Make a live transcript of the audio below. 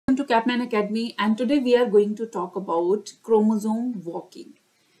to Capman Academy, and today we are going to talk about chromosome walking.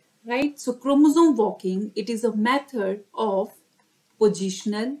 Right? So chromosome walking, it is a method of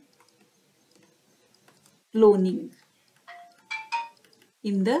positional cloning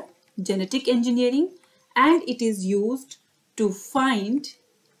in the genetic engineering, and it is used to find,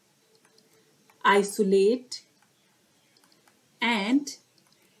 isolate and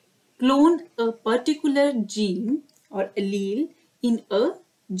clone a particular gene or allele in a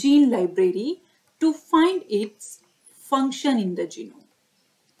gene library to find its function in the genome.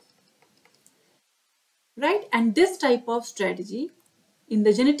 Right? And this type of strategy in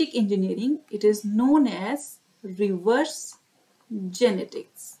the genetic engineering, it is known as reverse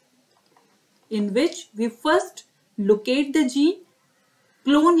genetics, in which we first locate the gene,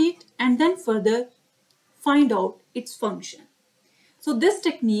 clone it, and then further find out its function. So this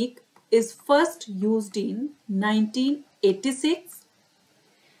technique is first used in 1986,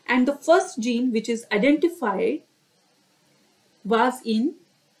 and the first gene which is identified was in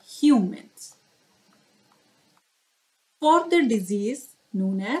humans for the disease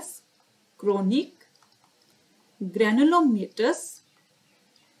known as chronic granulomatous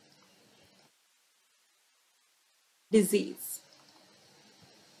disease.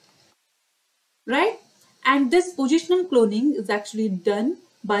 Right? And this positional cloning is actually done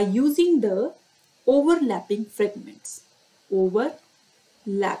by using the overlapping fragments. Overlapping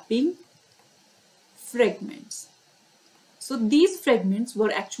fragments. So these fragments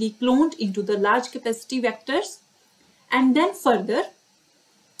were actually cloned into the large capacity vectors, and then further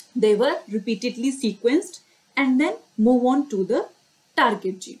they were repeatedly sequenced and then move on to the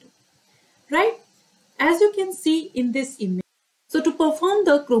target genome. Right? As you can see in this image, so to perform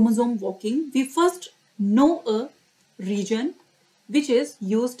the chromosome walking, we first know a region which is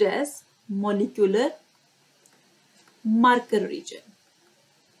used as molecular marker region.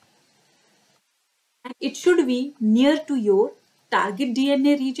 And it should be near to your target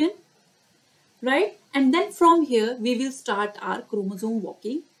DNA region, right? And then from here, we will start our chromosome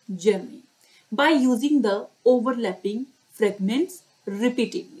walking journey by using the overlapping fragments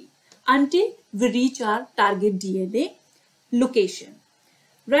repeatedly until we reach our target DNA location,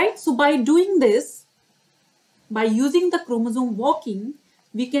 right? So by doing this, by using the chromosome walking,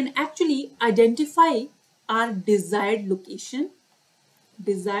 we can actually identify our desired location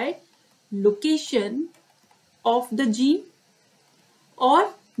of the gene,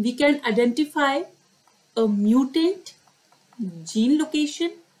 or we can identify a mutant gene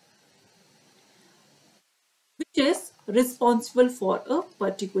location which is responsible for a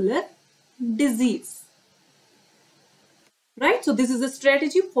particular disease. Right? So this is a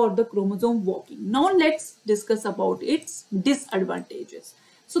strategy for the chromosome walking. Now let's discuss about its disadvantages.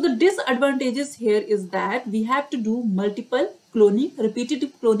 So the disadvantages here is that we have to do multiple cloning,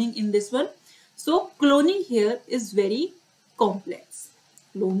 repetitive cloning in this one. So cloning here is very complex.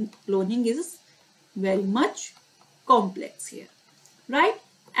 Cloning is very much complex here, right?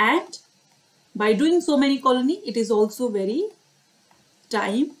 And by doing so many cloning, it is also very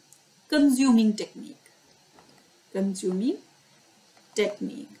time consuming technique.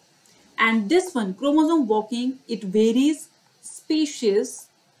 And this one, chromosome walking, it varies species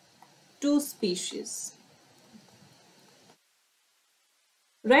to species,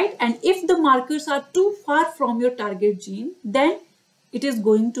 right? And if the markers are too far from your target gene, then it is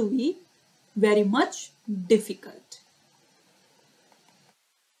going to be very much difficult.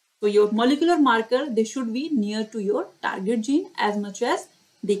 So your molecular marker, they should be near to your target gene as much as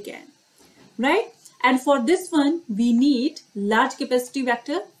they can, right? And for this one, we need large capacity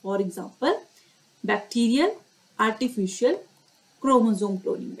vector, for example, bacterial artificial chromosome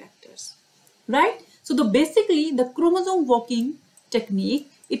cloning vectors, right? So basically the chromosome walking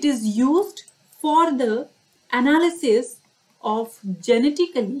technique, it is used for the analysis of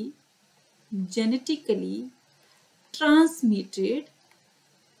genetically transmitted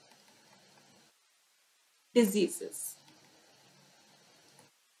diseases,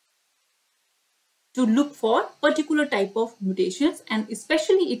 to look for particular type of mutations, and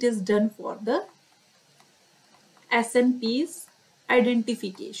especially it is done for the SNPs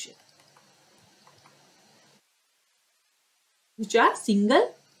identification, which are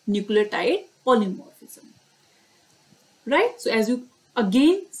single nucleotide polymorphism, right? So as you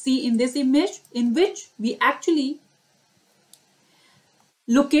again see in this image, in which we actually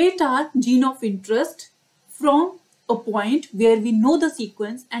locate our gene of interest from a point where we know the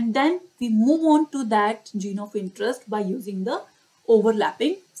sequence, and then we move on to that gene of interest by using the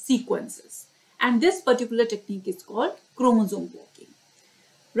overlapping sequences. And this particular technique is called chromosome walking,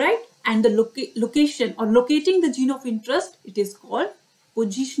 right? And the location or locating the gene of interest, it is called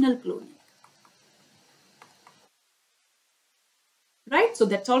positional cloning. Right? So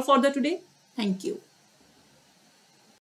that's all for the today. Thank you.